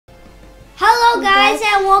Hello guys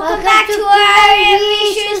and welcome back to our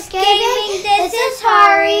Vishu's Gaming. This is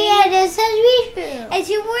Hari and this is Vishu. And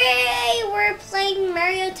today we're playing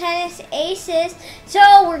Mario Tennis Aces. So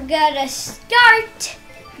we're gonna start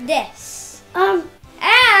this. And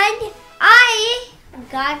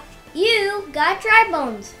you got dry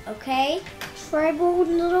bones, okay? Dry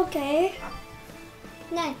bones, okay.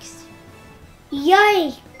 Next.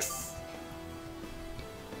 Yikes.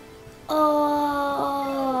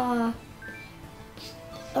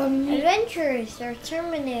 Adventures are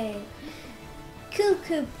terminated. Coop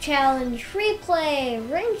challenge, replay,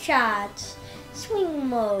 ring shots, swing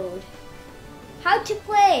mode. How to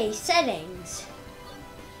play, settings.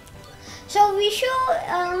 So we should,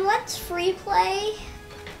 let's free play.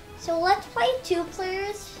 So let's play 2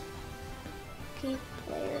 players. Okay,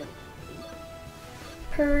 player.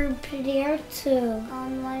 Per player 2.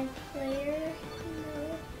 Online player.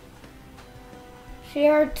 No.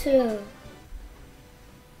 Player 2.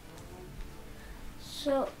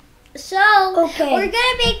 So okay. We're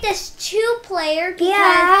gonna make this 2-player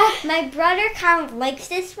because my brother kind of likes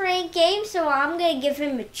this rank game, so I'm gonna give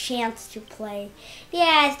him a chance to play.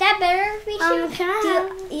 Yeah, is that better, Vishu?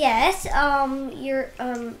 Yes.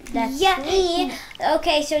 That's me.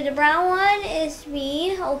 Okay, so the brown one is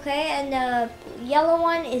me. Okay, and the yellow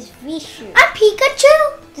one is Vishu. I'm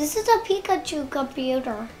Pikachu. This is a Pikachu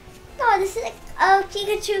computer. No, this is a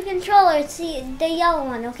Pikachu controller. It's the yellow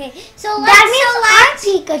one. Okay, so that means I'm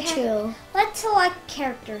Pikachu. Let's select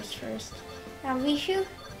characters first. Now, Vishu.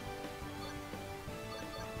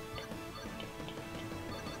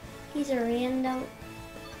 He's a random.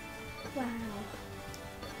 Wow.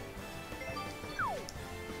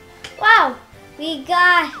 Wow. We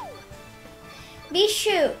got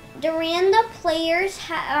Vishu. The random players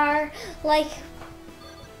are like.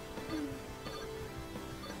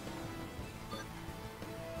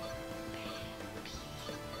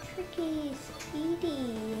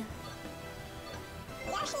 Speedy.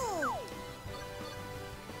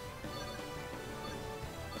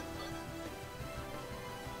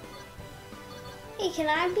 Hey, can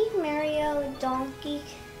I be Mario Donkey?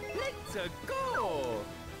 Let's go!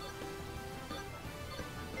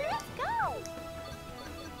 Let's go!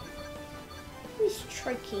 He's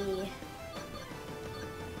tricky.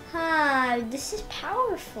 Huh, this is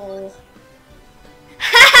powerful.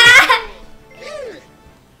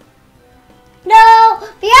 No!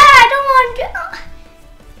 Yeah, I don't want to.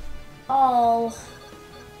 Oh.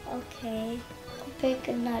 Okay. I'll pick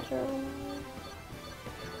another one.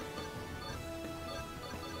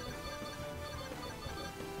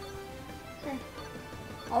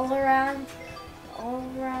 All around,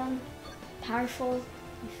 powerful,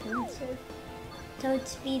 defensive, toad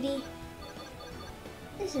speedy.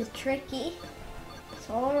 This is tricky. It's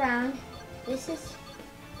all around. This is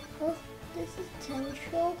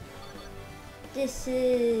potential. This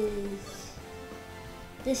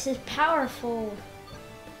is powerful.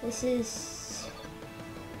 This is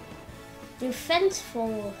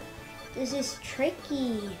defenseful. This is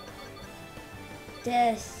tricky.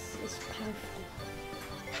 This is powerful.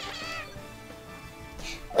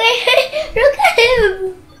 Wait, look at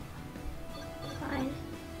him. Fine.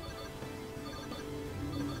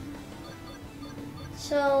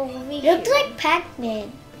 So we looks like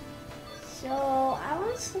Pac-Man. So I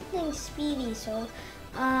want something speedy. So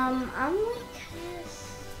I'm like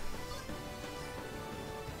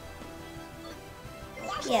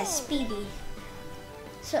yeah, speedy.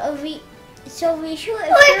 So we should.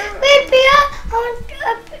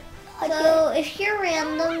 So if you're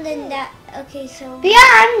random, then that okay. So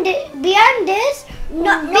beyond this,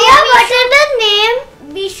 no, what is the name?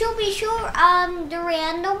 Vishu. The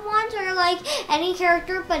random ones are like any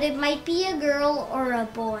character, but it might be a girl or a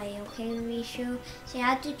boy. Okay, Vishu. So you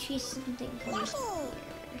have to choose something from here.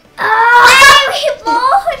 We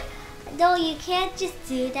both. No, you can't just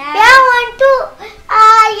do that. Yeah, I want to.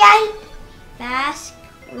 Fast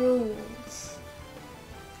rules.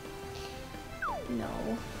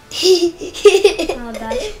 No. Oh,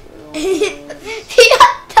 that's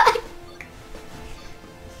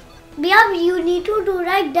Bia, you need to do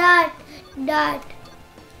like that.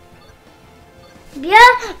 Bia,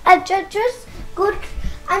 just good.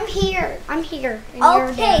 I'm here.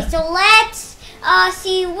 Okay, so let's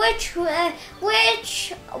see where are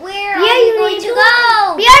we going to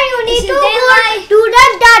go? Bia, you need to go do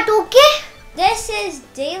that, okay? This is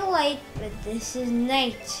daylight, but this is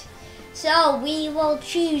night. So we will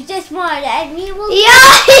choose this one and we will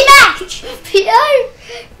match.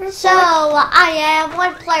 So I am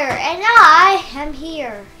 1 player and I am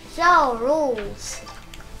here. So rules.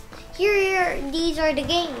 Here, these are the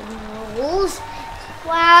game rules.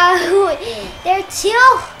 Wow, there are 2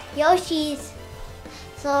 Yoshis.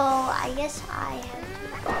 So I guess I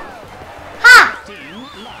have to.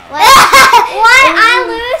 Ha! What? What? I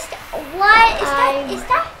lose? What? Is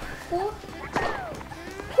that cool?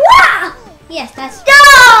 Wow! Yes, that's.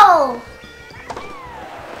 No!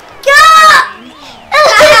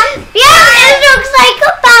 Yeah, it looks like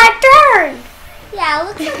a pattern. Yeah, it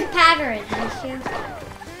looks like a pattern, Vishu.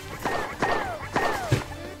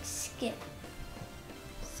 Skip.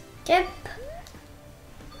 Skip.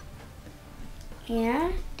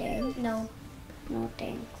 Yeah, dang. No. No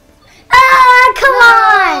thanks. Ah, come No,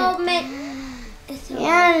 on! it's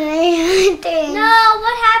Yeah, thanks. No,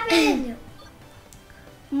 what happened?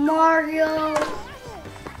 Mario.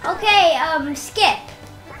 Okay, skip.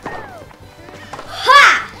 Ha!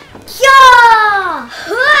 Yeah!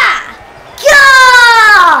 Ha!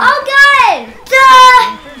 Yeah! Oh, God!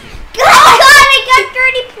 Oh God, I got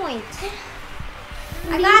 30 points.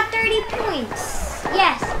 I got 30 points.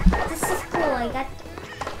 Yes, this is cool. I got.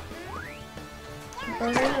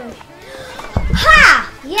 Ha!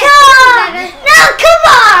 Yes, Yeah! No, come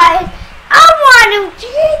on! I want to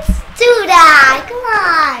do that. Come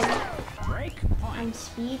on. Break point. I'm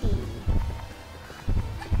speedy.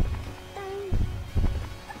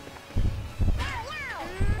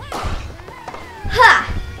 Ha!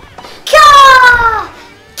 Kya!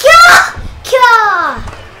 Kya! Kya!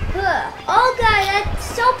 Huh. Oh, God, that's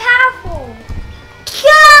so powerful.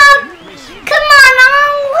 Kya! Come on,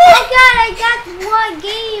 Oh, God, I got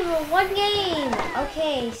one game.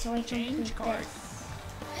 Okay, so I can Change keep court. this.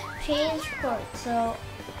 Change court. So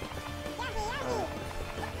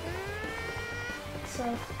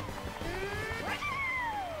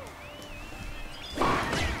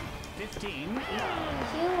 15.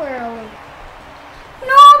 you were early.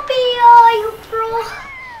 No, Pia, you pro.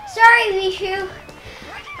 Sorry, Vishu.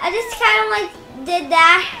 I just kind of like did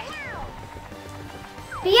that.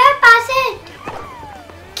 Pia, pass it.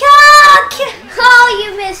 Kya! Oh, you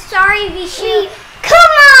missed. Sorry, Vishu.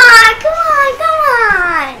 Come on, come on, come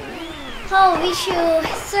on. Oh, Vishu.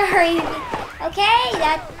 Sorry. Okay,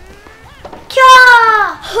 Kya!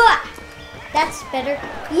 Huh. That's better.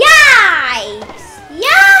 Yikes!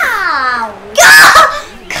 Yeah!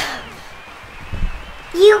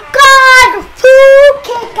 You got food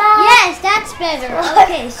kick out. Yes, that's better.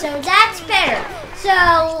 Okay, so that's better. So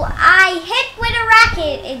I hit with a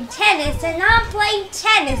racket in tennis, and I'm playing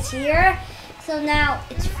tennis here. So now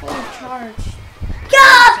it's fully charged.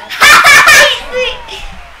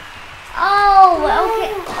 Oh,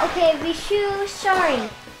 okay, Vishu, sorry.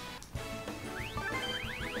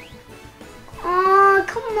 Oh,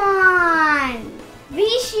 come on.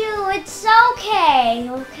 Vishu, it's okay,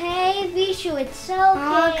 okay? Vishu, it's okay.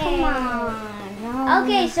 Oh, come on. No.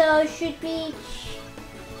 Okay, so should we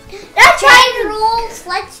Let's change rules?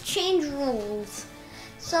 Let's change rules.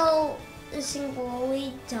 So, single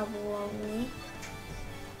only, double only.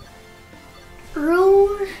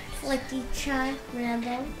 Rules. Like each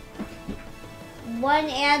random. 1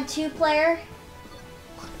 and 2 player.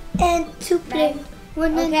 And 2 play.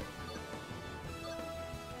 One and Okay.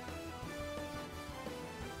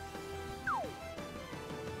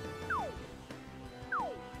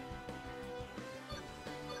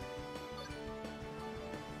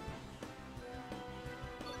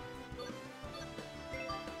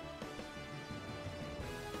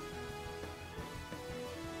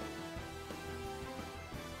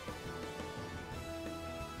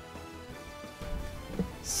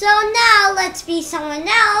 So now let's be someone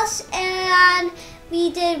else, and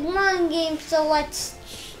we did one game, so let's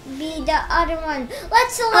be the other one.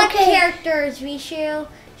 Let's select Okay. characters, Vishu.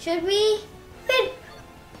 Should we? Wait.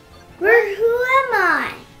 Who am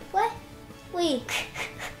I? What? Wait.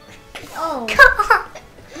 Oh, Come on.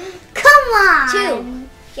 Come on. 2.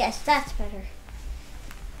 Yes, that's better.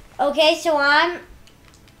 Okay, so I'm.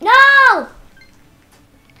 No!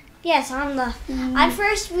 Yes, I'm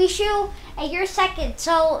first, Vishu, and you're second.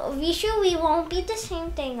 So, Vishu, we won't be the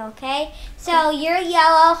same thing, okay? So, you're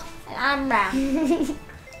yellow, and I'm brown.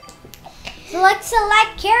 So, let's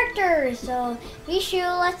select characters. So, Vishu,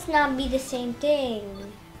 let's not be the same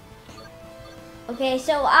thing. Okay,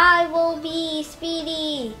 so I will be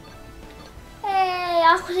Speedy. Hey,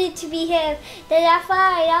 I wanted to be him. Then I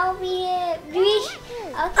fight, I'll be him.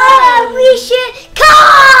 Okay. We should.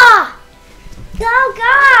 Car! Oh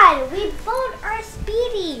God, we both are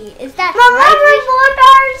Speedy. Is that Mama, right? we both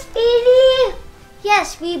are Speedy.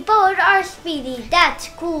 Yes, we both are Speedy. That's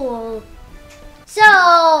cool.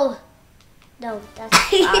 So, no, that's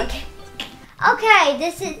okay. Okay,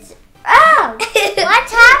 this is. Oh,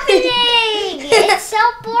 what's happening? It's so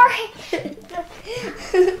boring.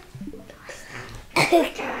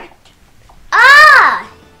 Ah!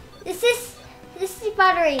 This is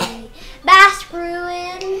butter easy. Bass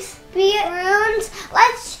ruins. Runes.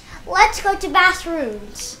 Let's go to Bass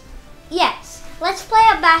ruins. Yes. Let's play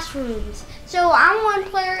at Bass ruins. So I'm 1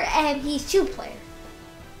 player and he's 2 player.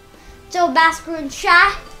 So Bass ruins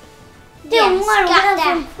shot. Yes, got have that.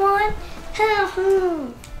 some fun.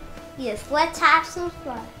 Yes, let's have some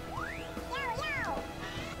fun.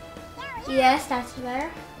 Yes, that's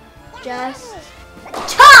better. Just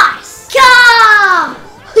toss! Go!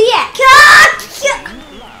 Yeah! Go!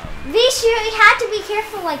 Vishu, you had to be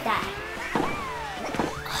careful like that.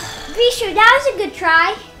 Vishu, that was a good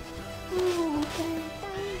try.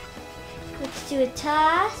 Let's do a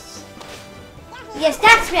toss. Yes,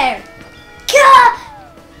 that's better. Go!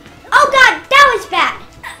 Oh God, that was bad.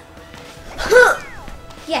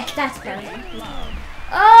 Yes, that's better.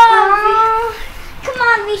 Oh, come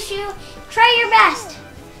on, Vishu. Try your best.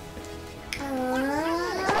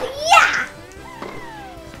 Yeah.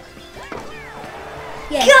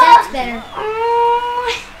 Yes, that's better.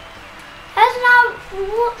 That's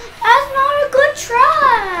not a good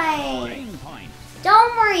try. Game point.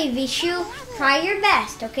 Don't worry, Vishu. Try your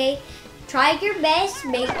best, okay? Try your best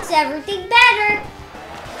makes everything better.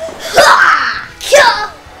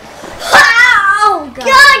 Oh, God.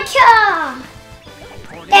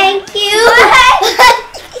 Thank you.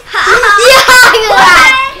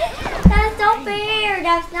 That's not fair.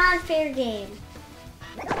 That's not a fair game.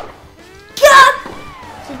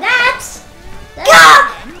 So that's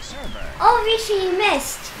oh, Vishu, you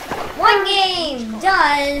missed. 1 game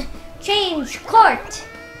done. Change court.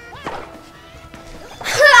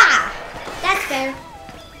 That's fair.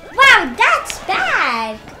 Wow, that's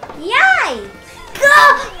bad. Yikes.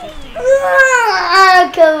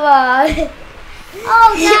 Come on.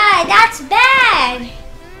 Oh, God, that's bad.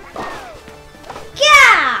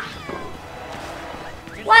 Yeah.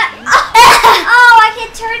 What? Oh, I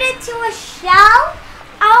can turn it to a shell?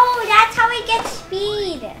 Oh, that's how we get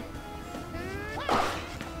speed.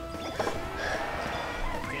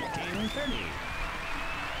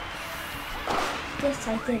 15-30. Yes, I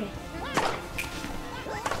did it.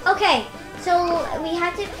 Okay, so we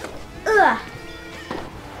have to...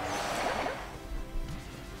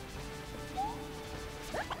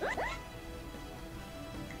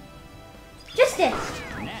 Just this.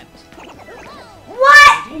 Net.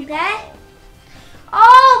 What? That?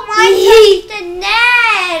 Oh, mine touched the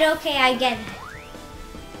net. Okay, I get it.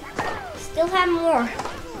 Still have more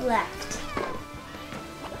left.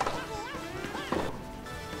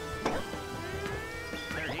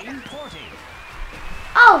 13-40.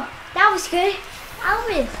 Oh, that was good. I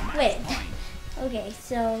would win. Okay,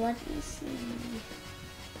 so let me see.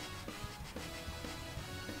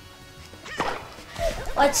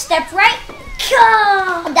 Let's step right.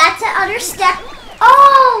 That's the other step.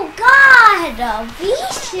 Oh, God.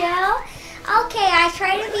 Vishu. Okay, I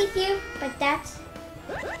try to beat you, but that's...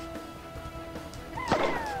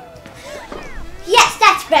 Yes,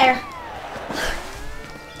 that's better.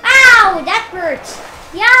 Ow, that hurts.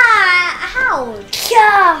 Yeah, ouch.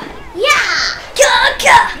 Yeah.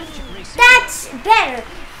 That's better.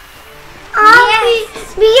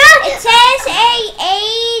 Yes. It says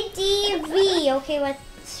AADV. Okay, let's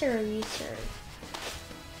serve.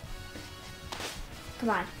 Come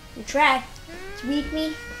on, you try to beat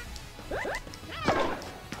me.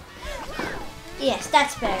 Yes,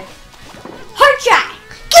 that's better. Hard try.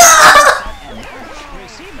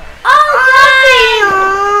 Receiver. Oh, God.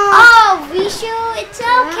 Oh, Vishu, it's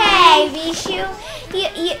okay, Vishu.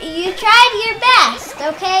 You tried your best,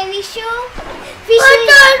 okay, Vishu?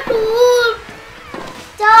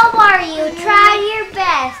 Don't worry, you tried your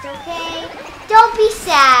best, okay? Don't be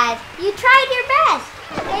sad. You tried your best,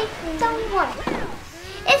 okay? Don't worry.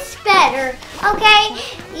 It's better, okay?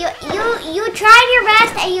 You tried your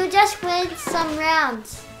best and you just win some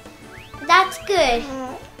rounds. That's good.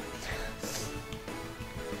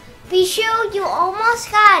 Vishu, you almost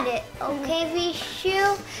got it, okay,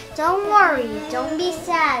 Vishu? Don't worry, don't be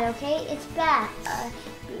sad, okay? It's bad.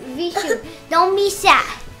 Vishu, don't be sad.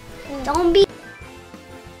 Don't be...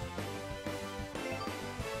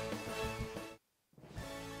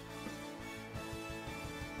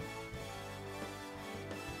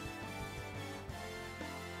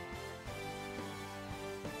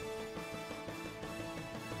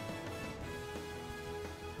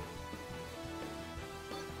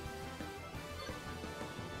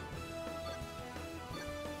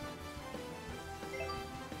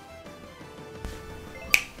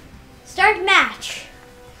 Start match.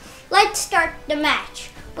 Let's start the match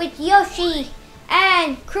with Yoshi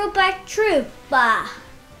and Koopa Troopa.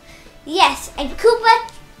 Yes, and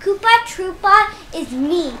Koopa Koopa Troopa is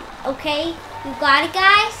me, okay? You got it,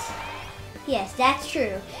 guys? Yes, that's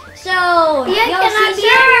true. So, Yoshi,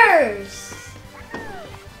 yours.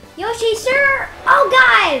 Yoshi, sir. Oh,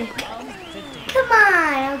 God. Come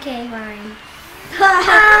on. Okay, fine.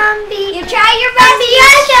 You try your best.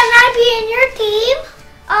 Can I be in your team?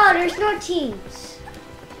 Oh, there's no teams.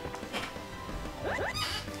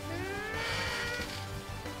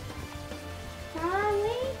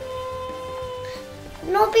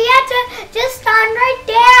 No, Beata, just stand right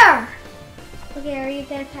there. Okay, are you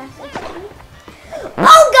gonna pass it to me?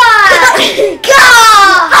 Oh God!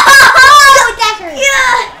 God! Oh, that hurt.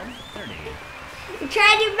 Yeah. You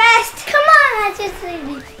tried your best. Come on, I just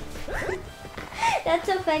That's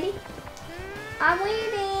so funny. I'm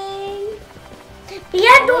waiting.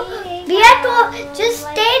 Beato, just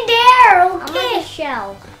stay there, I'm like a okay?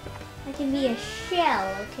 shell. I can be a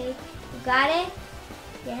shell, okay? You got it?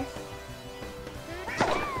 Yes.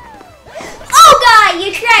 Oh God!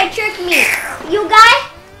 You tried to trick me. You got it?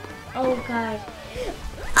 Oh God.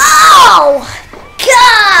 Oh!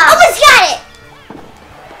 God! Almost got it.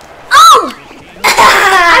 Oh!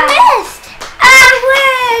 I missed. I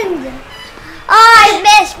win! Oh, I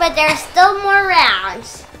missed, but there's still more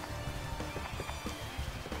rounds.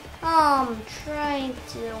 Oh, I'm trying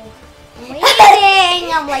to. I'm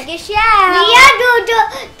waiting. I'm like a shell.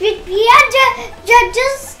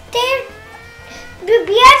 Just stay.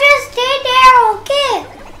 Just stay there, okay?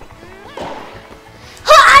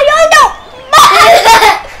 I don't know.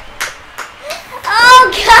 Oh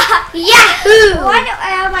God! Yahoo! What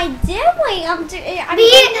am I doing? I'm doing.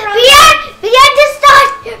 Just stop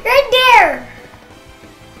right there.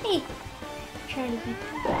 Hey, trying to be.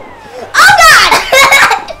 Oh God!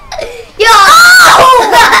 Yo!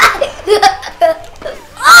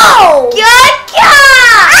 Oh! Gotcha!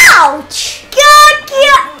 Ouch!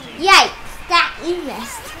 Gotcha! Yikes! That you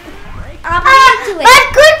missed. I'm into it. But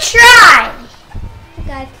good try.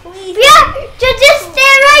 God, please. Yeah, just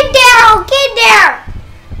stay right there, okay, there.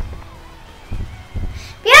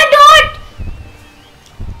 Yeah, don't.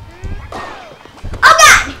 Oh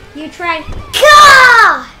God! You tried.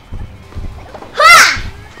 Gah! Ha!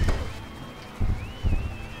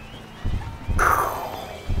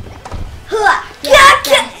 Huh. Yes,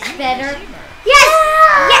 that's better. Yes!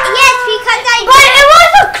 Yes, because I But it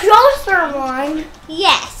was a closer one.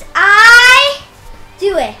 Yes, I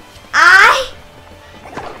do it.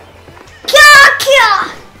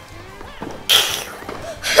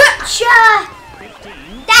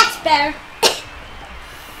 That's better.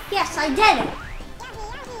 Yes, I did it.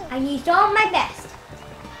 I used all my best.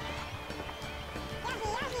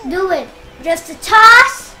 Do it. Just a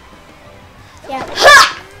toss. Yeah.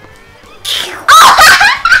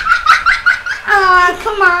 Oh,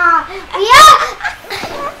 come on. Yeah.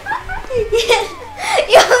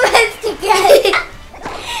 You missed again.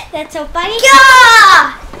 That's so funny.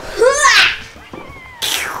 Gah!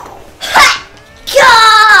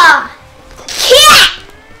 Gah!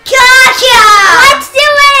 Gotcha! Let's do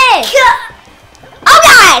it. Oh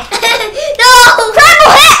God! No!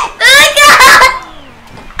 Triple hit. Oh God!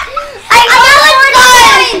 I got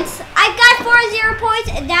 40 points. I got 40 points,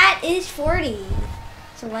 and that is 40.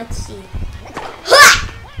 So let's see.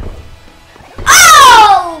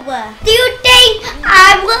 Oh! Do you think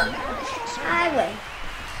I will? I win.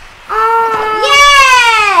 Oh.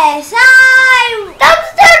 Yes! That's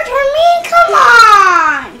it for me. Come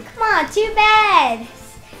on. Come on, too bad.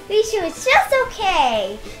 Vishu, it's just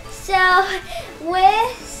okay. So,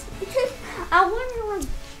 with... I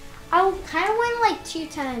kind of won like 2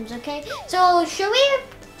 times, okay? So, should we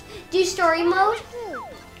do story mode?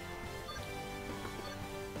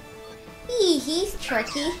 He's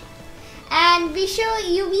tricky. And Vishu,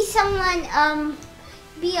 you be someone,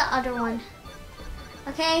 be a other one.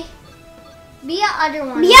 Okay? Be a other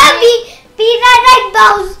one. Yeah, okay? be like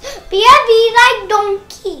Bowser. Be like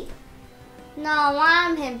Donkey. No,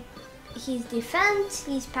 I'm him. He's defense,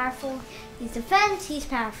 he's powerful. He's defense, he's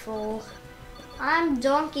powerful. I'm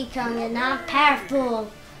Donkey Kong and I'm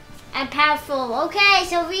powerful. I'm powerful. Okay,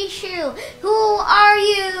 so Vishu, who are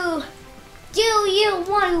you? Do you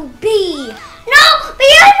want to be? No, but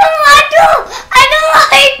I don't want to. I don't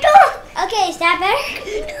like to. Okay, is that better?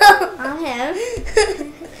 I'm him.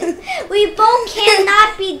 We both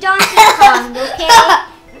cannot be Donkey Kong, okay?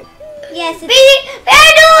 Yes, it's...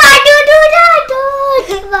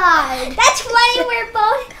 That's funny, we're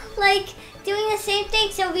both like doing the same thing.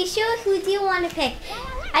 So Vishu, who do you want to pick?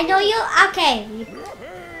 I know you, okay.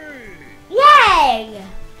 Yay!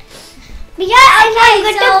 Okay,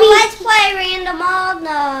 so let's play random mode.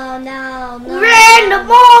 No. Random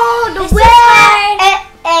all the This is way.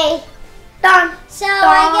 hard. Done. So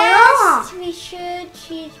I guess we should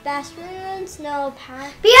choose best runes. No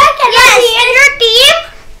pack. Bia, can I be in your team?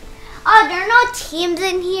 Oh, there are no teams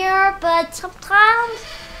in here, but sometimes.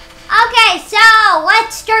 Okay, so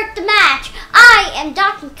let's start the match. I am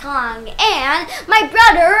Donkey Kong, and my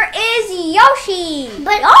brother is Yoshi.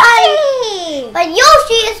 But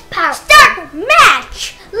Yoshi is powerful. Start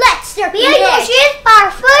match. Let's start the Bia, match. Yoshi is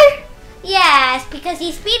powerful. Yes, because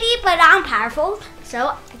he's speedy, but I'm powerful, so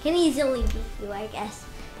I can easily beat you, I guess.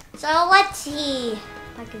 So let's see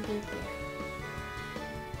if I can beat you.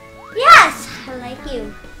 Yes, I like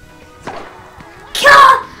you.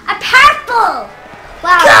 A purple!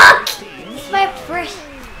 Wow. It's my first.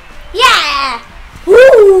 Yeah!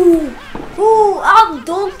 Woo! Ooh, I'm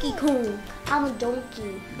Donkey Kong. I'm a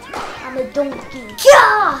donkey. I'm a donkey.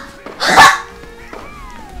 Yeah!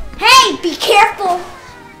 Hey, be careful!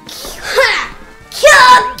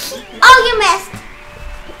 Oh, you missed.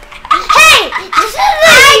 Hey! This is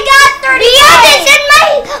I got 30 Bia, this is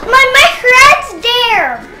my friend's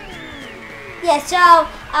there. Yeah, so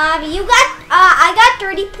you got I got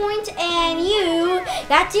 30 points and you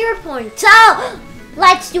got 0 points. So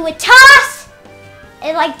let's do a toss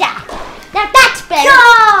and like that. That's better.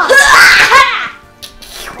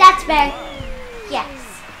 That's better.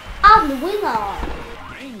 Yes. I'm the winner.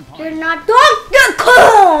 You're not Donkey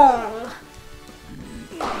Kong.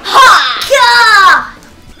 Ha!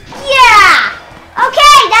 Yeah.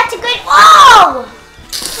 Okay, that's a good. Oh!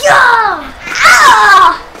 Yeah!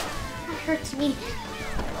 Ah! That hurts me.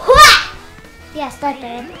 Yes, that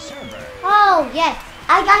did. Oh, yes.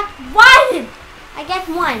 I got one. I get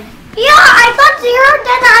one. Yeah, I got 0,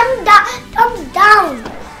 then I'm down.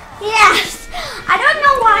 Yes. I don't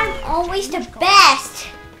know why I'm always the best.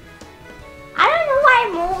 I don't know why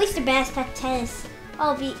I'm always the best at tennis.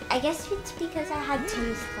 Oh, I guess it's because I had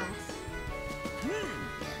tennis class.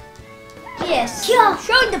 Yes. Show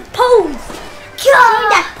the pose. Show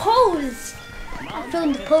that pose. I'm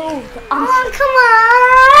showing the pose. Oh, come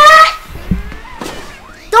on.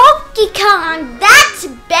 Donkey Kong, that's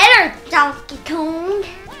better, Donkey Kong.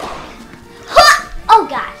 Huh! Oh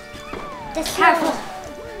God, that's powerful.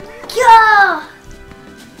 Yeah.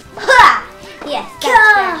 Huh! Yes, that's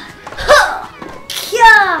better. Huh.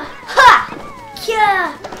 Yeah. Huh!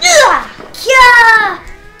 Yeah. Yeah!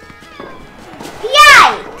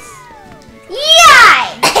 Yikes!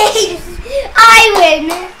 Yikes! I win.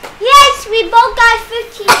 Yes, we both got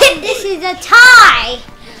 15. This is a tie.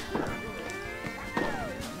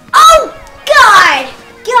 Oh God!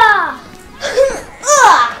 Yeah.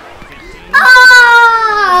 Oh!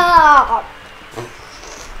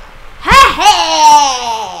 Hey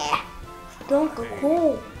hey! Donkey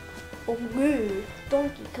Kong. Oh yeah,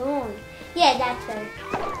 Donkey Kong. Yeah, that's better.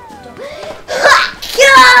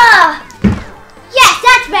 Yeah. Yes,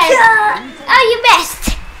 that's better. Yeah. Oh, you missed.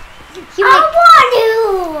 I want to.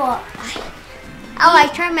 Oh, I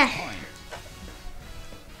tried my.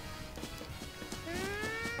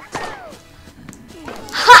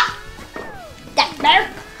 Ha! That's better.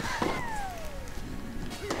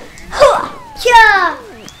 Yeah.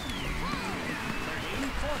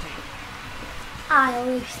 I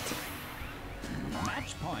lost.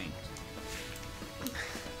 Match point.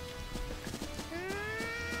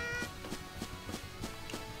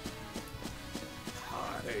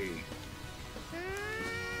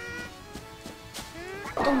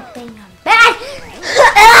 Don't think I'm bad.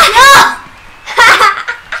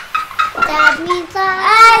 That means I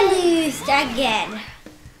lose again.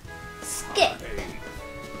 Skip.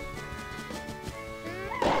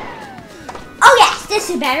 Oh yes, this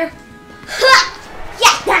is better.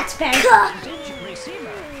 Yes, that's better. Digit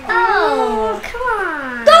receiver. Oh, come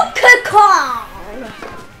on. Donkey Kong.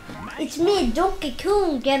 It's me, Donkey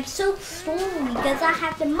Kong. I'm so strong because I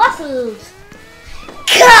have the muscles.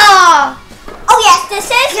 Oh yes, this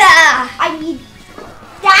is. I need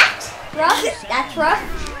that rough. That's rough.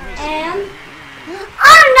 And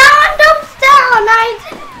Oh no, I'm down.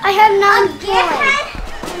 I have none.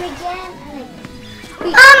 and again.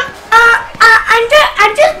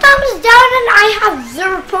 I'm just thumbs down and I have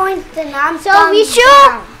 0 points and I'm So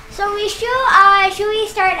should we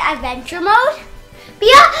start adventure mode?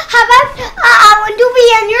 Yeah, how about I want to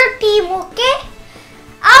be on your team, okay?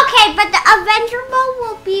 Okay, but the adventure mode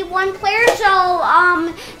will be one player,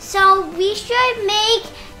 so we should make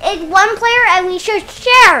it one player and we should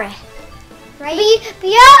share it. Right?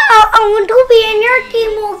 Yeah, I want to be in your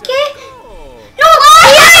team, okay? No,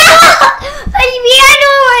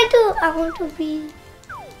 I want to be.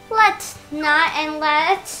 Let's not, and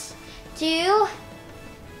let's do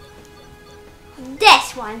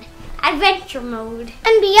this one. adventure mode.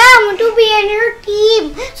 And yeah, I want to be in your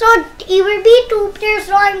team. So it will be 2 players.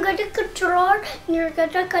 So I'm going to control. And you're going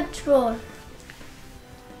to control.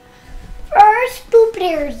 First 2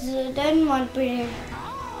 players, then 1 player.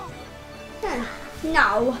 Huh.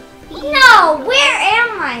 No. No, where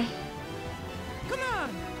am I? Come on.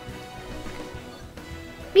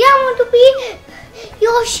 Yeah, I want to be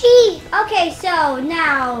Yoshi. Okay, so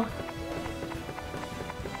now.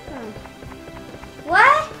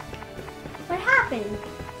 What? What happened?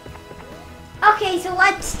 Okay, so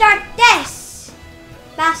let's start this.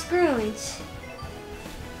 Basque Ruins.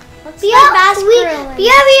 Let's start Basque Ruins.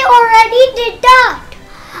 Yeah, we already did that.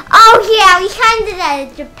 Oh yeah, we kind of did that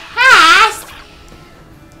in the past.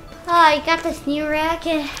 Oh, I got this new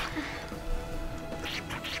racket.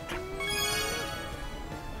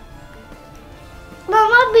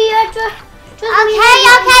 Mama,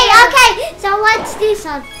 Okay. So let's do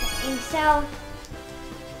something. So,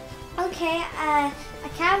 okay, I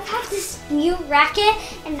kind of have this new racket,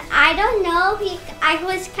 and I don't know. I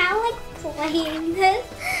was kind of like playing this.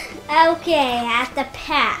 Okay, at the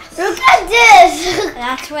past. Look at this.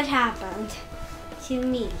 That's what happened to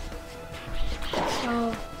me.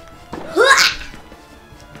 So,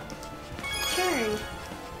 turn.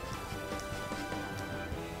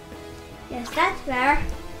 Yes, that's better.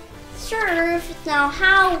 Serve. Now,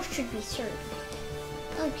 how should we serve?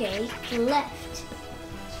 Okay, left.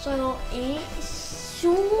 So,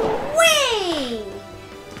 swing.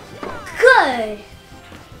 Good.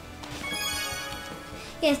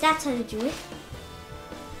 Yes, that's how to do it.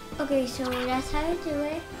 Okay, so that's how to do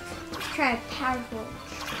it. Let's try a powerful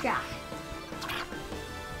shot.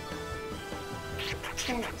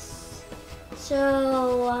 Tennis. So,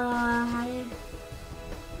 how do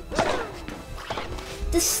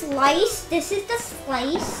the slice. This is the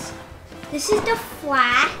slice. This is the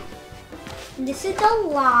flat. This is the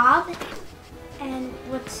lob. And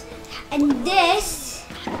this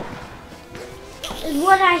is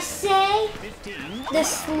what I say. 15. The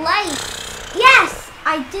slice. Yes,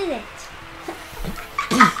 I did it.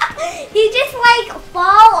 He just like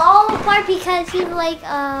fall all apart because he's like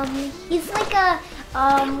a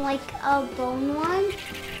bone one.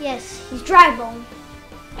 Yes, he's dry bone.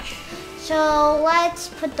 So let's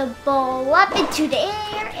put the ball up into the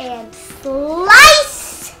air and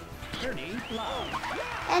slice. 30. Lob.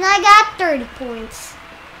 And I got 30 points.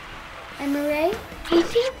 Am I right?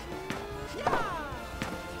 Vishu?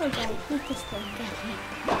 Okay, keep this thing.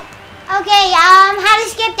 Okay, how to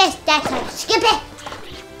skip this? That's how to skip it.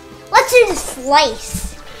 Let's do the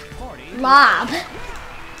slice. 40. Lob.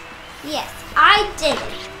 Yes, I did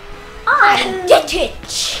it. I did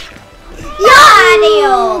it.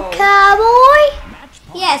 Yo, cowboy. Match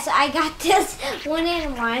point. Yes, I got this 1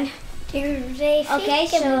 and 1. Okay,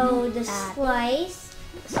 so the that. slice.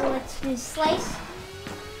 So let's do slice.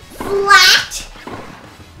 Flat.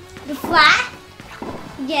 The flat.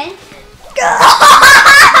 Again.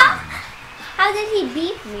 How did he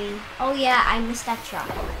beat me? Oh yeah, I missed that shot.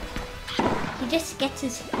 He just gets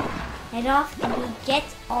his head off and he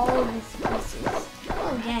gets all of his pieces.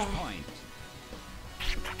 Oh yeah. Point.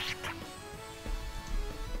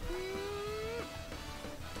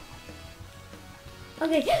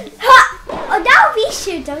 Okay. Ha! Oh, that would be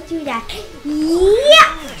Vishu. Don't do that. Yeah.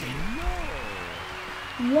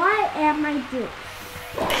 What am I doing?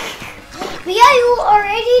 Yeah, you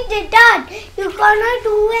already did that. You're gonna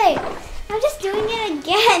do it. I'm just doing it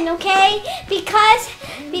again, okay? Because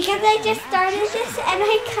I just started this and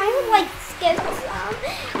I kind of like skipped some.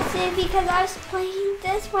 See, because I was playing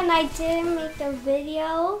this when I didn't make the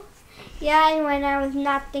video. Yeah, and when I was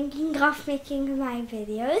not thinking of making my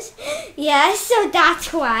videos. Yeah, so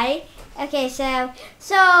that's why. Okay, so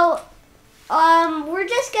we're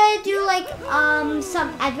just gonna do like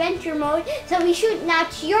some adventure mode. So we shoot now.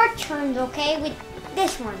 It's your turn, okay? With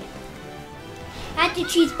this one, I have to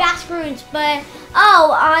choose Basque Ruins, but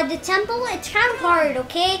the temple, it's kind of hard,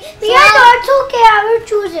 okay? So Yeah, that's okay. I will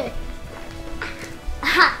choose it.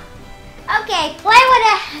 Okay,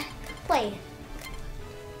 play.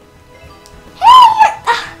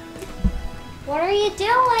 What are you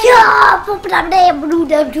doing?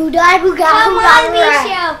 Come on,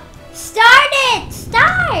 Vishu. Start.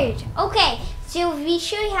 Okay, so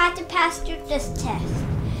Vishu, you have to pass through this test.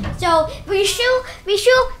 So Vishu,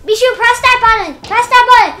 press that button. Press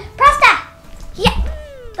that. Yeah.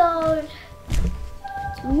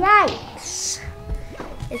 Yikes.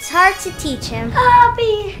 It's hard to teach him.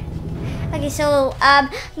 Okay, so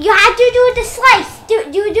you have to do the slice.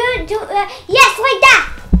 Yes, like that.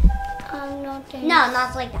 No,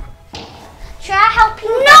 not like that. Should I help you?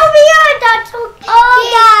 No, Mia, that's okay. Oh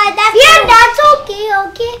God, that's that's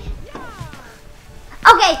okay.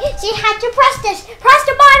 Okay, so you have to press this. Press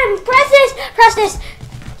the bottom. Press this. Press this.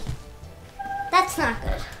 That's not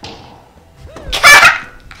good.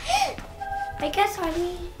 I guess I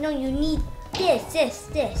need. No, you need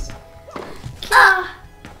this.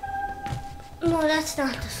 No, that's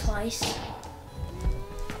not the slice.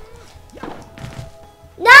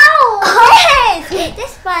 No! Yes!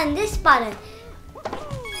 This button.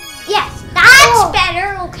 Yes, that's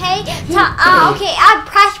better, okay? Okay,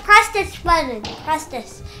 press this button. Press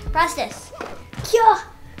this. Yeah.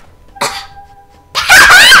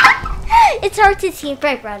 It's hard to see,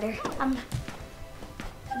 right, brother?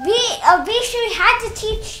 Vishu, you had to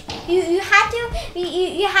teach. You had to.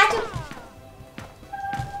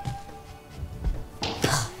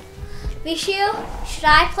 Vishu, should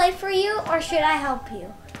I play for you or should I help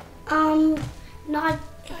you? Not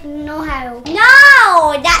know how.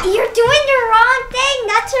 No, that you're doing the wrong thing.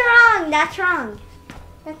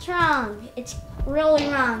 That's wrong. It's really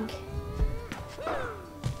wrong.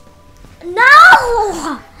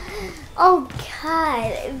 No. Oh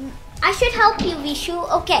God. I should help you, Vishu.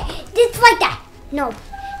 Okay, it's like that. No.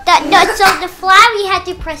 So the flower, you have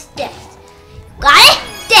to press this. Got it?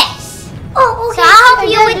 This. Oh, okay. So I'll help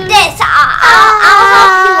you with this. I'll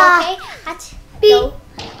help you, okay?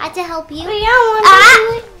 I have to help you. But I don't want to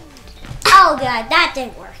do it. Oh God, that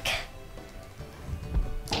didn't work.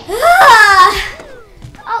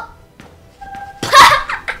 Oh.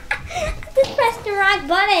 Just press the wrong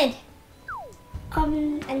button.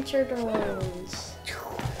 Enter the rules.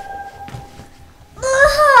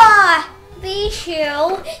 Vishu,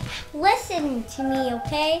 listen to me,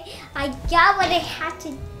 okay? I got what I had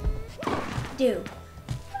to do.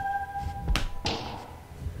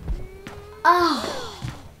 Oh.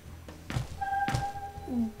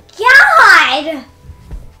 God!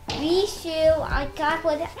 Vishu, I got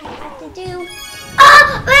what I had to do.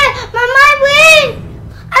 Oh, my win!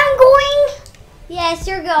 I'm going. Yes,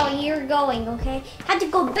 you're going, okay? Have to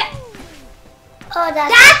go back. Oh,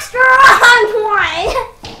 That's the wrong one!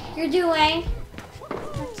 You're doing.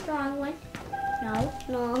 That's the wrong one.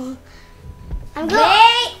 No. I'm going.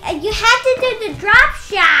 Wait, you have to do the drop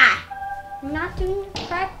shot. You're not doing the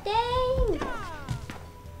correct thing.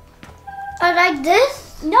 Like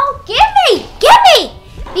this? No, give me!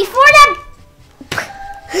 Before that.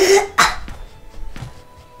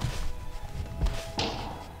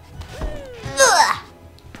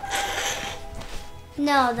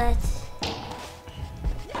 No, that's.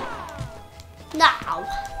 No.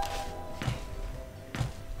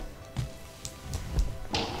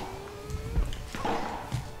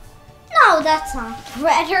 No, that's not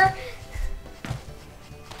better.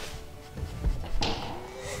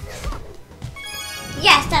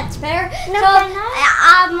 Yes, that's better. No,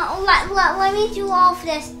 let me do all of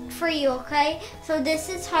this for you, okay? So this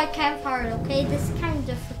is kind of hard, okay? This is kind of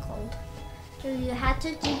difficult. So you have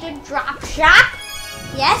to do the drop shot.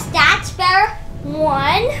 Yes, that's better.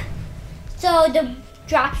 1. So the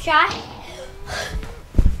drop shot.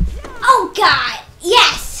 Oh God!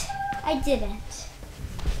 Yes, I didn't.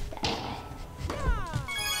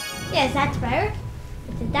 Yes, that's better.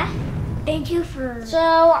 I did that. Thank you for. So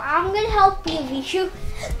I'm gonna help you, Vishu.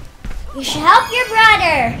 You should help your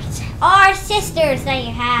brothers or sisters that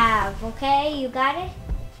you have. Okay, you got it.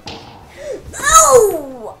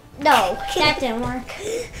 Oh no, that didn't work.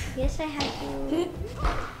 Yes, I have to.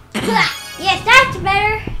 Yes, that's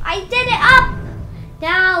better. I did it up.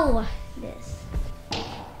 Now this.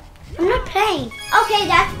 I'm not playing. Okay,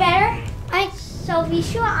 that's better. So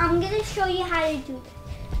Vishu, I'm gonna show you how to do this.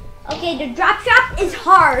 Okay, the drop shot is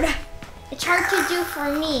hard. It's hard to do for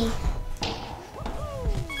me.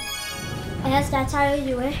 Yes, that's how you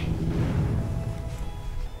do it.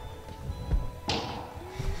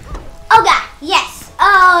 Oh God, yes.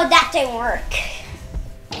 Oh, that didn't work.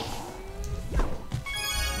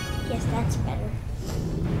 Yes, that's better.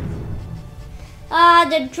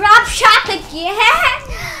 The drop shot again.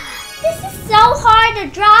 This is so hard, the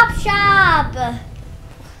drop shot.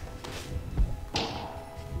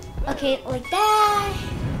 Okay, like that.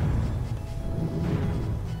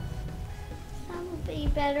 That would be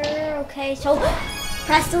better. Okay, so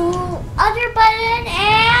press the other button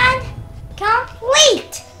and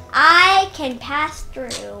complete. I can pass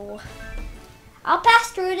through. I'll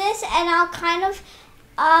pass through this, and I'll kind of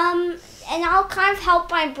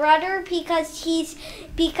help my brother because it's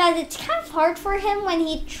kind of hard for him when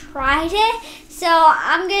he tried it. So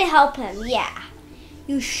I'm gonna help him. Yeah.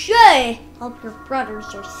 You should help your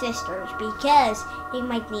brothers or sisters because they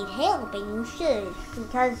might need help, and you should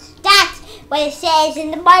because that's what it says in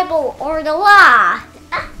the Bible or the law.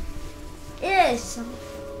 It is.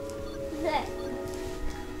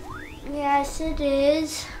 Yes, it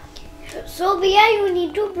is. So Bia, you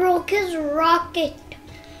need to broke his rocket.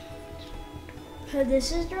 So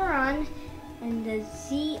this is the run and the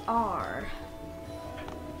ZR.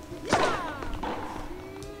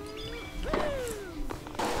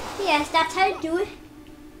 Yes, that's how you do it.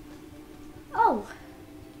 Oh,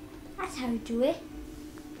 that's how you do it.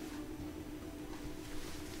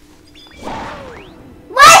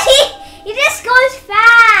 What? He just goes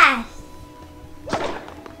fast.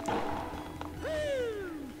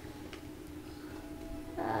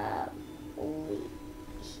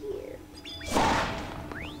 Here.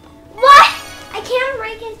 What? I can't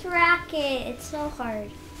break his racket. It's so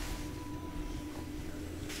hard.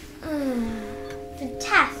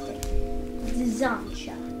 Fantastic. Zone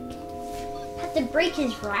shot. Have to break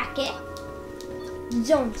his racket.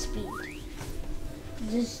 Zone speed.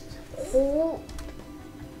 Just hold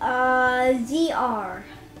ZR.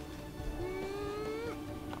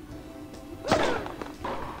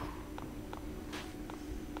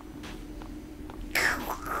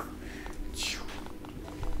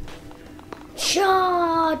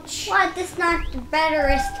 Charge. What? This is not the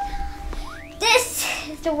betterest. This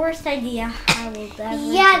is the worst idea I will ever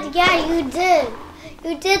do. Yeah, you did.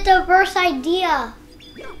 You did the worst idea.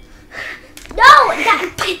 No!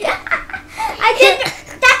 I didn't.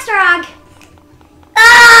 That's wrong.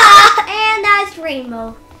 And that's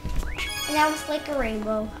rainbow. And that was like a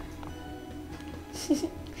rainbow.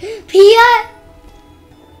 Pia.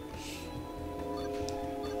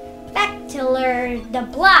 Back to learn the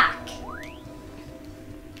block.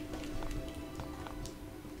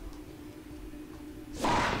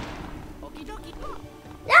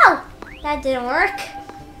 No! That didn't work.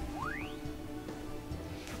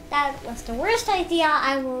 That was the worst idea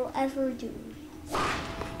I will ever do.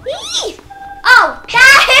 Eee! Oh,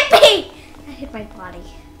 that hit me! That hit my body.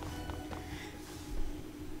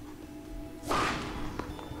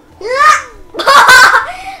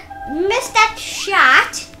 Missed that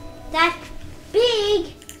shot. That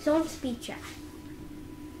big zone speed shot.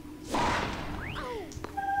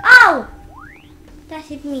 Oh! That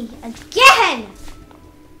hit me again!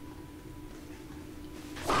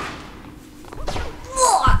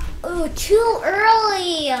 Oh, too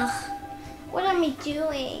early. What am I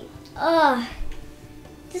doing? Ugh.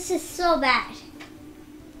 This is so bad.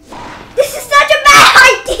 This is such a bad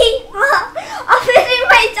idea. I'm hitting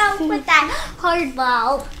myself with that hard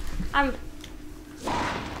ball.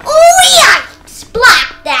 Oh yeah!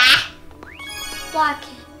 Block that. Block.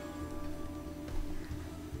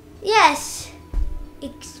 Yes.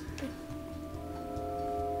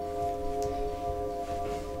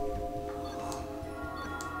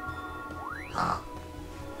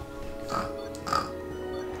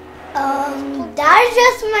 That's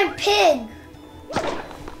just my pig.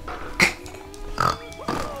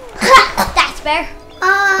 That's fair.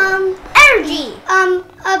 Energy.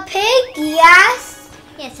 A pig? Yes.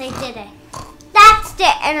 Yes, I did it. That's the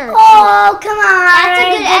energy. Oh, come on! That's a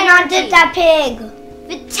good I did not energy. did that pig.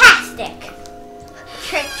 Fantastic.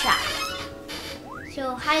 Trick shot.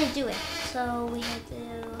 So how to do it? So we have to.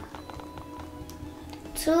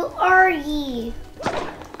 RE.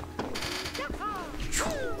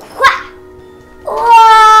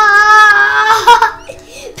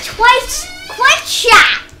 Twice quick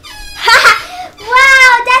shot.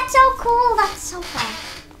 Wow, that's so cool. That's so fun.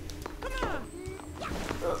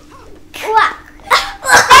 Wow.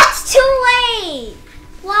 That's too late.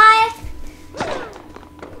 What?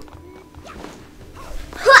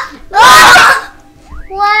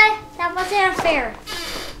 What? That wasn't fair.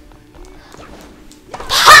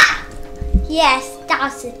 Yes, that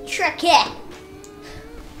was a trick hit.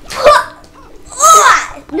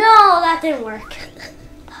 No, that didn't work.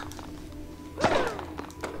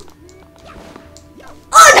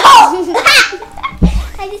 Oh no!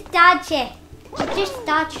 I just dodged it. I just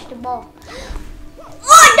dodged the ball.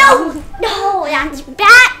 Oh no! No, that's a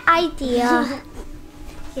bad idea.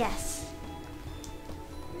 Yes.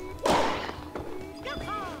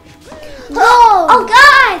 Oh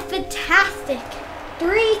God! Fantastic.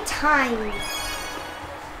 3 times.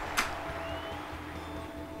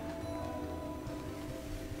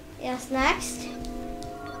 Yes, next.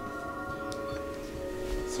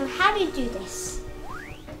 So how do you do this?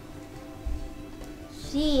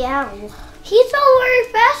 CL. He's already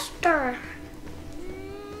faster.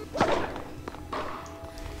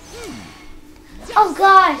 Oh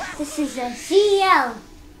God, this is a CL.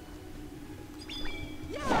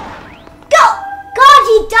 Go! God,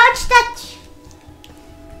 he dodged that.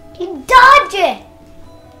 He dodged it.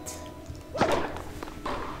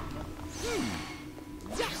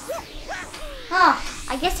 Oh,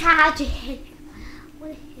 I guess I had to hit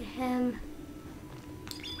him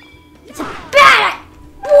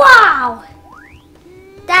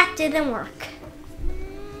didn't work.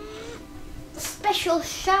 Special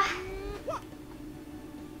shot.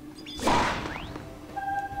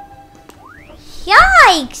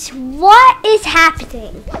 Yikes! What is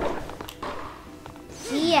happening?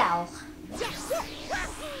 CL.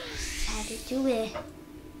 How to do it?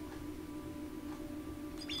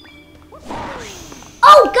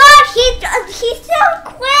 Oh God! He's so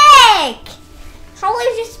quick. How will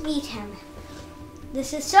I just beat him?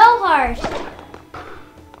 This is so hard.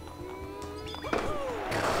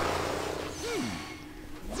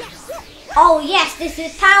 Oh yes, this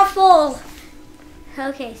is powerful.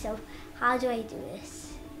 Okay, so how do I do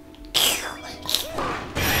this?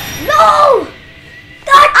 No!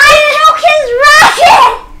 I broke his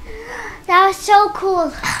rocket! That was so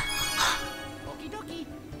cool.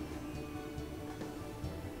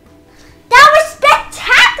 That was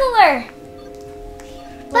spectacular!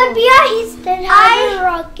 But yeah, he still has a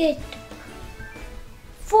rocket.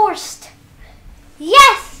 Forced.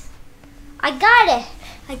 Yes! I got it.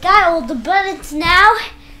 I got all the bullets now.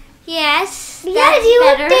 Yes, Bia, that's you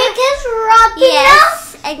better. take his rocket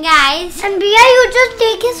Yes, and guys, now? And Bia, you just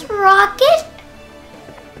take his rocket?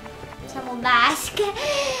 some mask.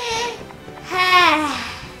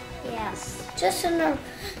 Yes. Just in a...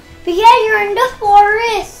 Bia, you're in the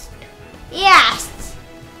forest. Yes.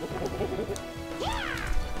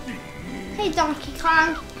 Hey, Donkey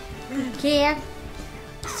Kong. Okay.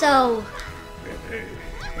 So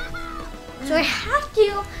I have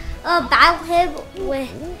to battle him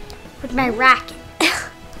with my racket.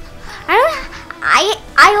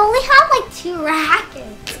 I only have like 2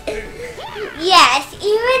 rackets. Yes,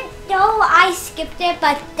 even though I skipped it,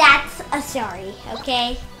 but that's a sorry,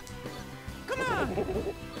 okay? Come on.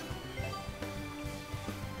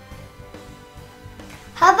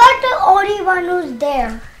 How about the only one who's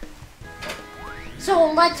there?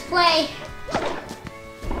 So let's play.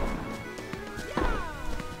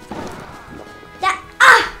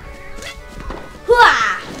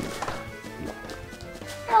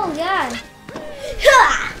 Oh God.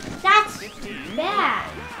 That's bad.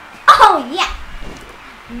 Oh yeah.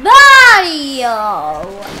 Mario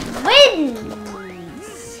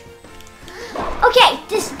wins. Okay,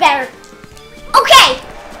 this is better. Okay.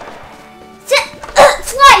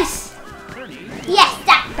 Slice. Yes,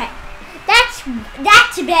 that's better.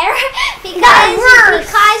 That's better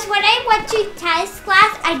because when I went to tennis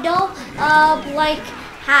class, I know like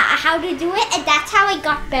how to do it, and that's how I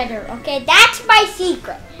got better. Okay, that's my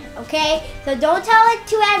secret. Okay, so don't tell it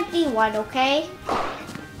to everyone. Okay.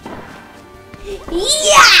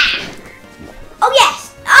 Yeah. Oh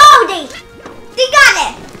yes. Oh they got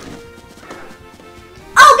it.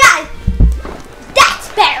 Oh God. That's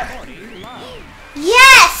better.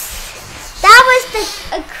 Yes. That was the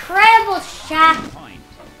incredible shot.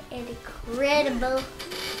 Incredible.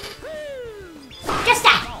 Just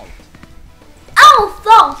that. Oh,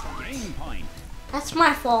 fault. That's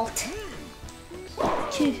my fault.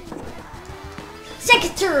 2.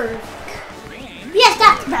 Second turn. Yes,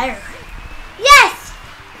 that's better. Yes,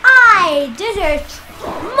 I did it.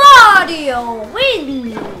 Mario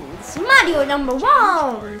wins. Mario number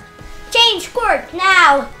 1. Change court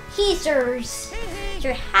now. Heaters.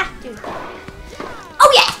 You have to.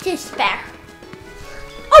 Oh yes, this is better.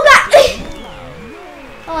 Oh God.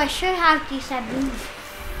 Oh, I should have used that move.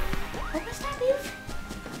 What was that move?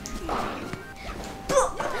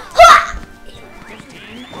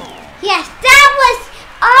 Yes, that was.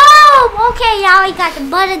 Oh, okay. Now I got the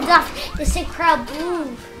buttons off the synchro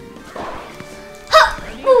move.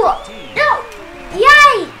 No!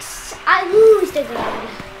 Yikes! I lose again.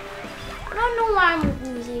 I don't know why I'm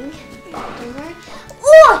losing.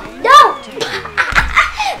 Oh no!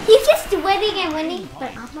 He's just winning and winning,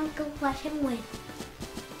 but I'm gonna go let him win.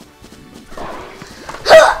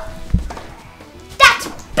 That's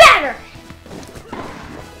better!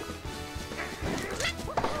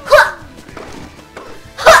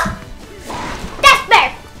 That's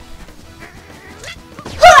better!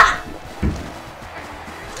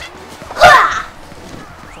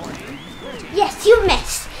 Yes, you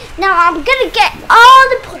missed. Now I'm gonna get all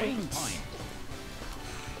the points.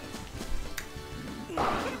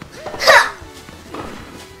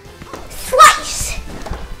 Slice!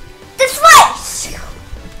 The slice!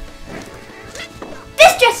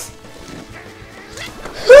 This just...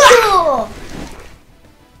 No!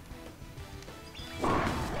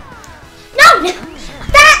 That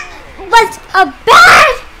was a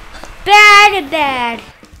bad.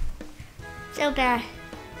 So bad.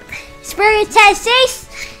 Spirit says 6,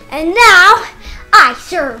 and now I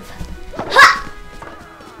serve. Ha!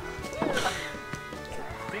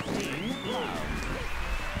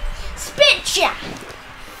 Spit shot.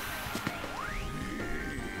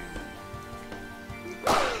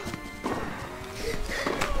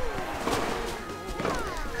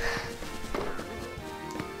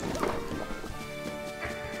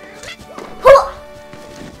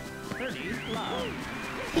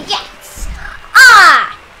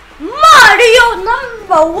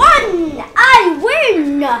 for one! I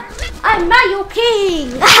win! I'm Mario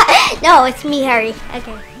King! No, it's me, Harry.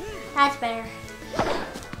 Okay, that's better.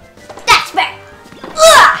 That's better!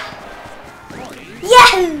 Ugh!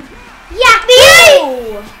 Yeah! Yeah,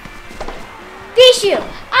 Vishu!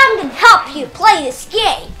 I'm gonna help you play this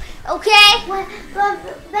game, okay? But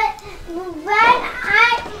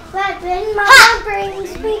when Mama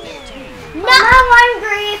brings me, Mama, I'm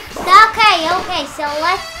grief. Okay, so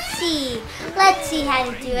let's see. Let's see how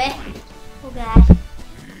to do it. Oh God.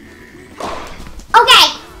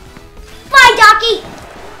 Okay! Bye, Donkey!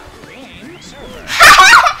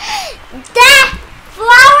 That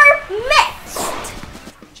flower mixed!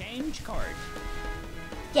 Change card.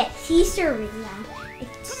 Yes, he's serving now.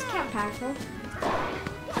 It's kind of powerful.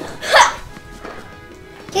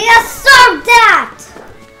 He has served that.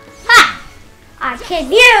 Ha! I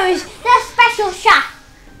can use the special shot.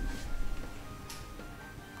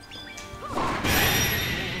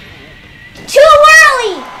 Too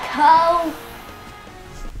early! Go.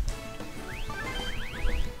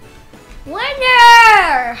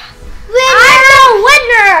 Winner! I'm the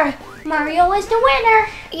winner! Mario is the winner.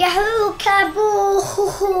 Yahoo!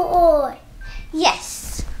 Kaboom!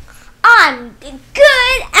 Yes, I'm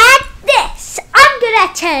good at this. I'm good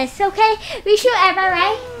at tennis, okay? Vishu, am I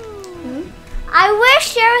right? I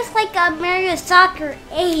wish there was like a Mario Soccer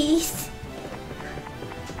Ace.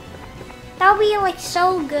 That would be like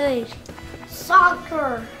so good.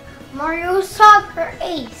 Soccer. Mario Soccer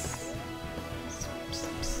Ace.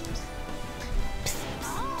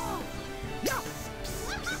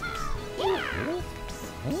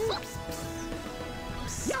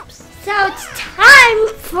 So it's time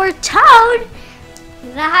for Toad.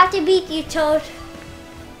 And I have to beat you, Toad.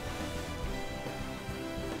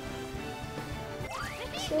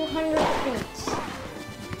 200 points.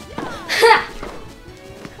 Ha!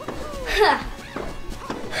 Ha!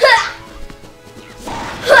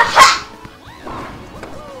 Ha! Ha!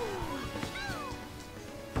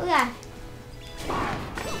 Oh God.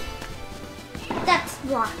 That's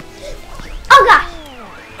blocked. Oh God.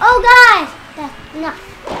 Oh God. That's not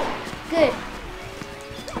good.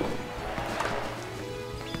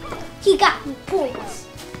 He got me points.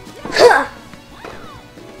 Huh.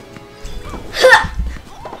 Huh.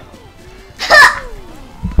 Huh.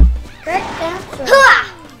 Great answer. Huh.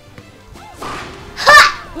 Huh.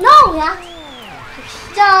 No, yeah.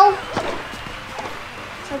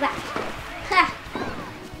 So bad. Huh.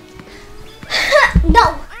 Huh. No.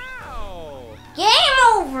 Ow. Game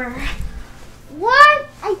over. What?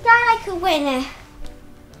 I thought I could win it.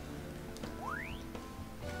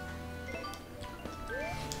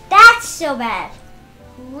 That's so bad.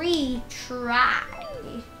 Retry.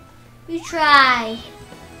 Retry.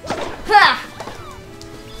 Ha!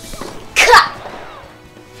 Cut.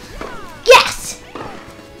 Yes.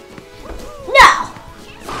 No.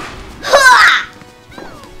 Ha!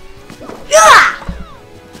 Ha!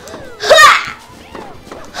 Ha!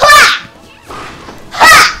 Ha!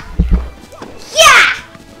 Ha! Yeah!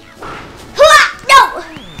 Ha! No!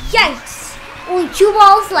 Yikes! Only 2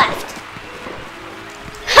 balls left.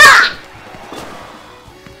 Ha!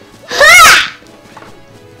 Ha!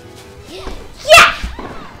 Yeah!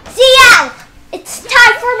 ZL! It's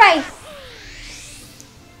time for my...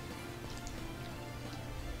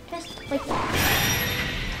 Just like that.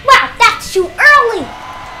 Wow, that's too early!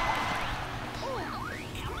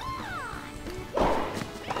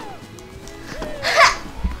 Ha!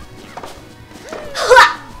 Ha!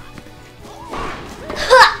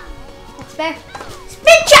 Ha! That's fair.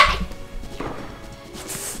 Spin check!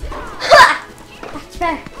 Ha! That's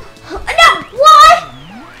fair. No! What?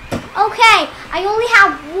 Okay, I only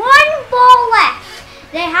have 1 ball left.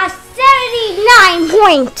 That has 79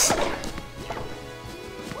 points.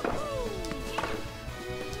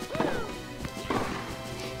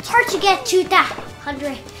 It's hard to get to that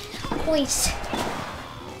 100 points.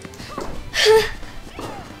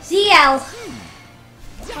 ZL.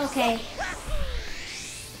 Okay.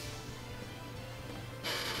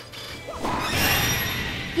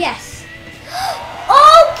 Yes.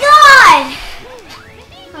 Oh God!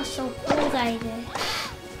 How so cold I did.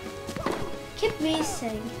 Keep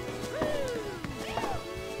missing.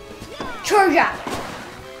 Charge up.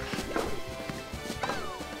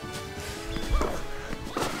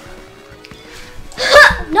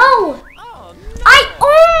 No! I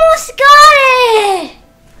almost got it!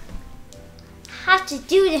 Have to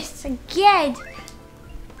do this again.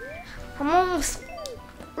 I'm almost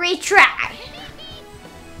retry.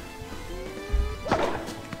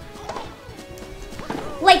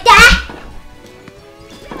 Like that?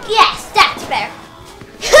 Yes, that's better.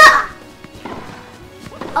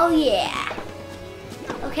 Oh yeah.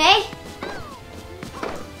 Okay.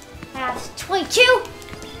 That's 22,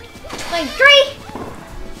 23,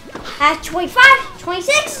 that's 25,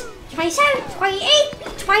 26, 27, 28,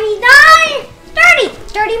 29, 30,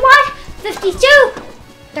 31, 52,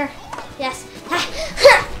 30, yes.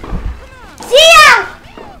 Zio!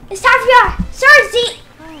 It's time for your sword, Z.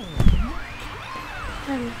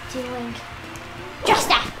 I'm doing just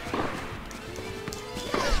that.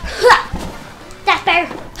 That's better.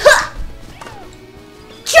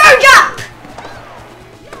 Charge up!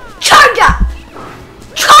 Charge up!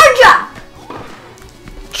 Charge up!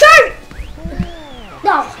 Charge!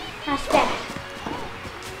 No, that's better.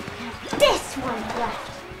 This one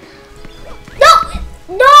left. No!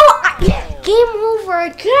 Game over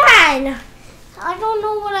again. I don't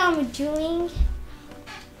know what I'm doing.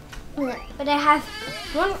 But I have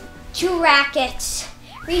 2 rackets.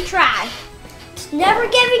 Retry. Just never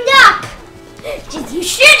giving up. Just you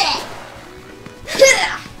shouldn't.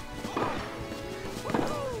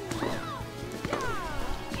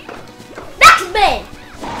 Backspin.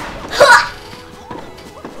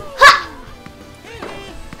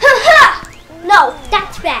 No,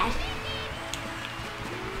 that's bad.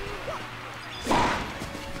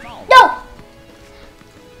 No.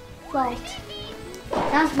 Fault.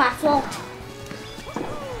 That was my fault.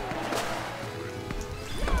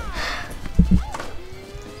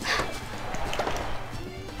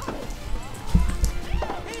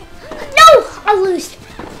 No! I lose.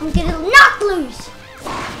 I'm gonna not lose.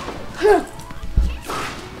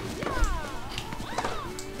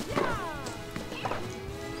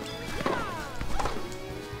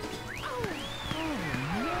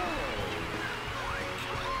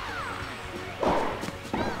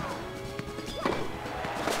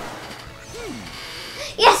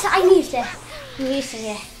 Yes, I used it. I'm using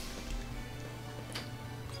it.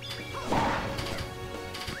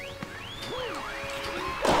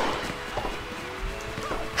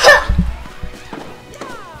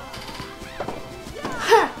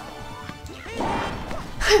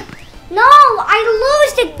 No, I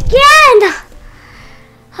lose again.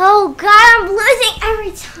 Oh God, I'm losing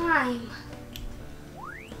every time.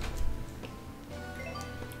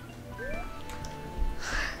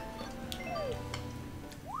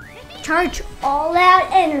 Charge all out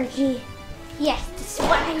energy. Yes, this is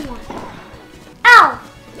what I want. Ow!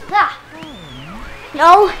 Ah.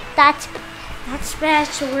 No, that's bad.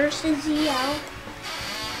 So where's the ZL?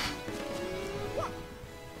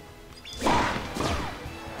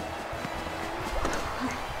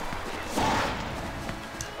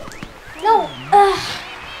 No.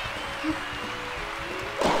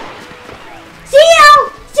 ZL!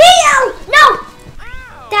 No!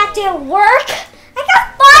 That didn't work. I got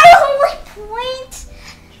 5 points.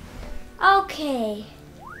 Okay.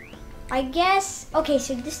 I guess. Okay,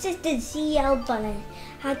 so this is the ZL button.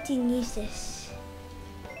 How to use this?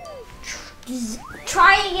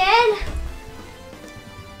 Try again.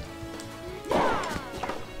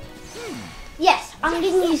 Yes, I'm gonna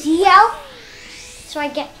use ZL so I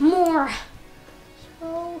get more.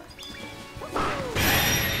 So.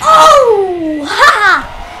 Oh! Ha!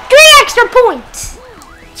 3 extra points.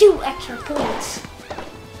 2 extra points.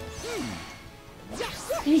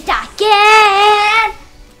 Use that again.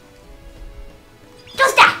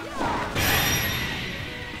 Just that.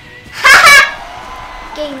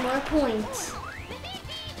 Ha! Gain more points.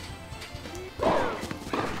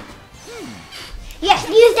 Yes,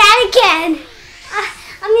 use that again.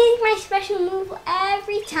 I'm using my special move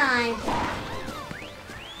every time.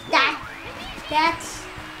 That's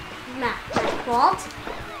my fault.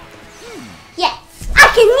 Yes, I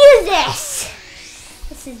can use this.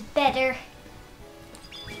 This is better.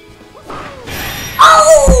 Oh!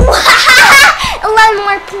 11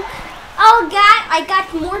 more points. Oh God, I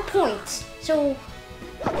got more points. So,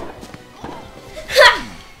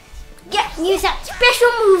 yeah, use that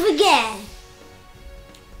special move again.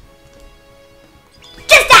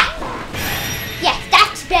 Just that. Yes,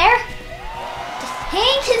 that's better. Just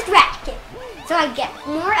hang his racket so I get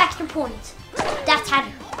more extra points. That's how to.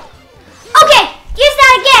 Okay, use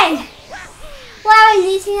that again. Wow, I'm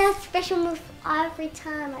using that special move every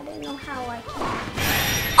time. I don't know how I can.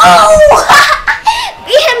 Oh!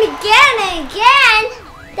 Beat him again and again.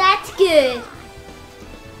 That's good.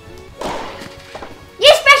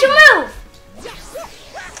 Use special move.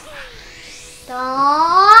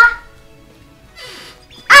 Aww.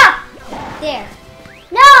 Ah! There.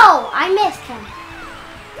 No! I missed him.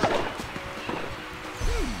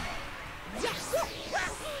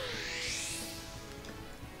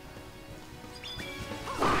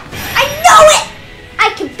 I know it! I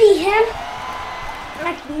can beat him. I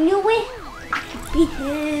knew it. I can beat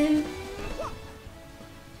him.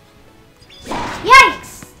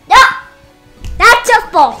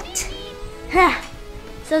 fault. Huh.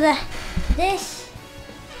 So this.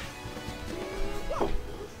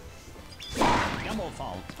 Double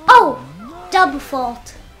fault. Oh, double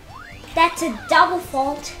fault. That's a double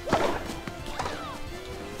fault.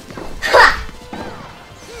 Ha!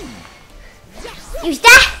 Use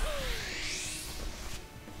that.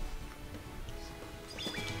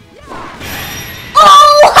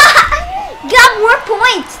 Oh! Got more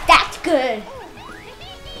points. That's good.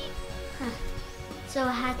 Huh. So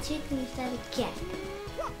I had to use that again.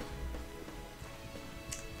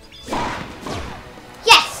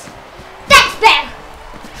 Yes! That's better!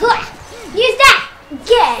 Huh. Use that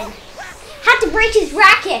again. Had to break his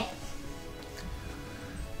racket.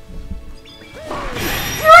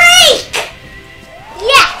 Break!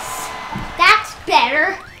 Yes! That's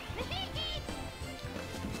better.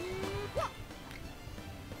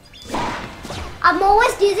 I'm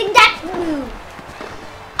always using that move.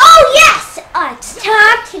 Oh yes! It's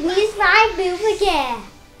time to use my move again.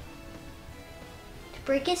 To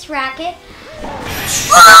break his racket.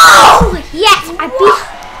 Oh! Yes! I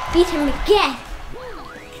beat him again.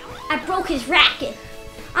 I broke his racket.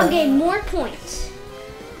 I'm getting more points.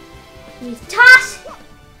 Use toss.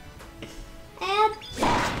 And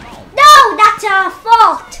no, that's a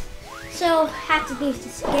fault. So have to use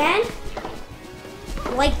this again.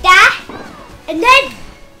 Like that. And then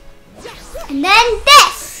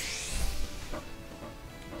this.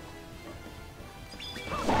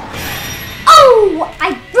 Oh,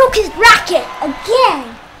 I broke his racket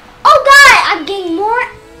again. Oh God, I'm getting more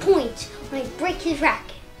points when I break his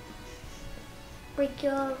racket. Break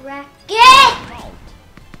your racket.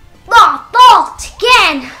 Oh, fault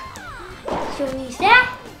again. So use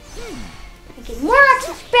that. I get more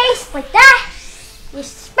extra space like that. Use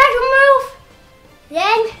special move.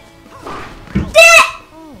 Then that.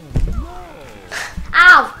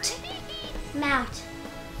 Out. I'm out.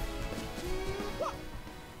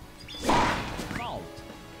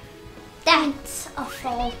 That's a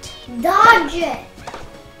fault. Dodge it.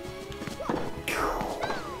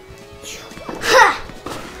 Ha!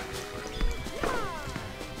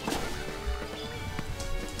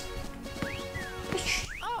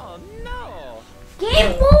 Oh no!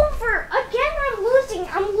 Game over! Again, I'm losing.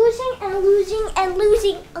 I'm losing and losing and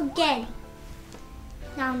losing again.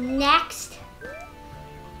 Now next,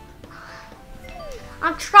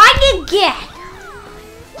 I'm trying again.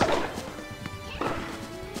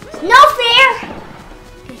 It's no fair.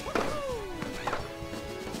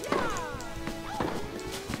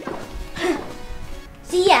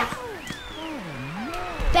 See ya.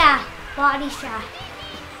 Bad body shot.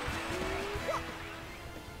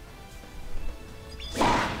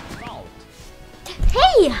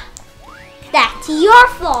 Hey, that's your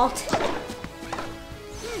fault.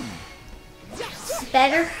 This is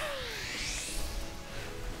better.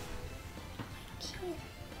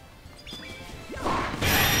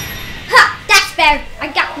 Ha! That's better. I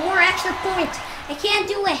got more extra points. I can't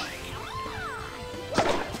do it.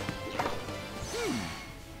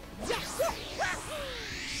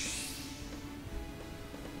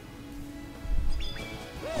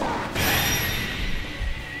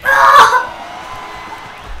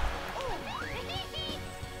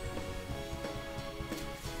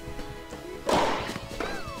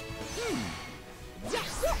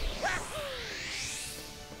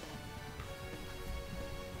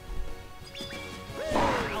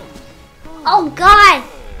 Oh God!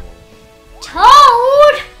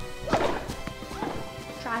 Toad!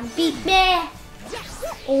 Try and beat me!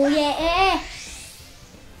 Oh yeah!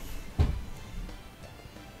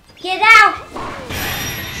 Get out!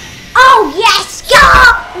 Oh yes! Go!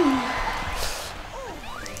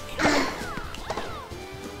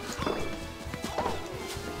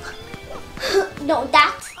 No,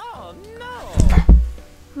 that's... Oh no!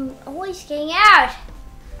 I'm always getting out.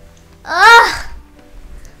 Ugh!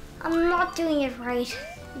 I'm not doing it right,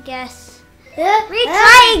 I guess.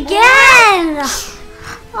 Retry again!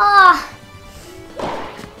 Ah.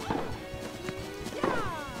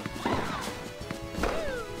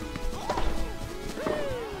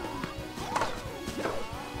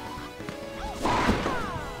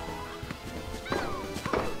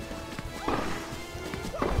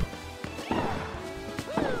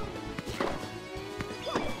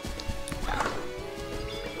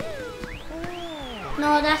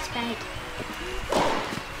 No, that's bad.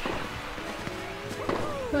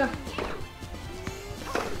 Huh.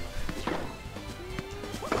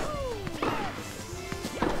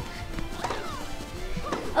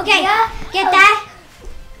 Okay, get that.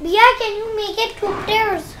 Bia, can you make it 2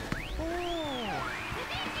 players?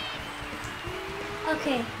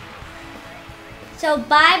 Okay. So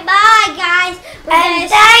bye-bye, guys. And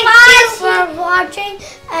thank you for watching.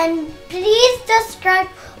 And please subscribe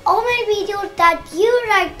all my videos that you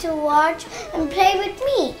like to watch and play with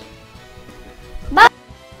me.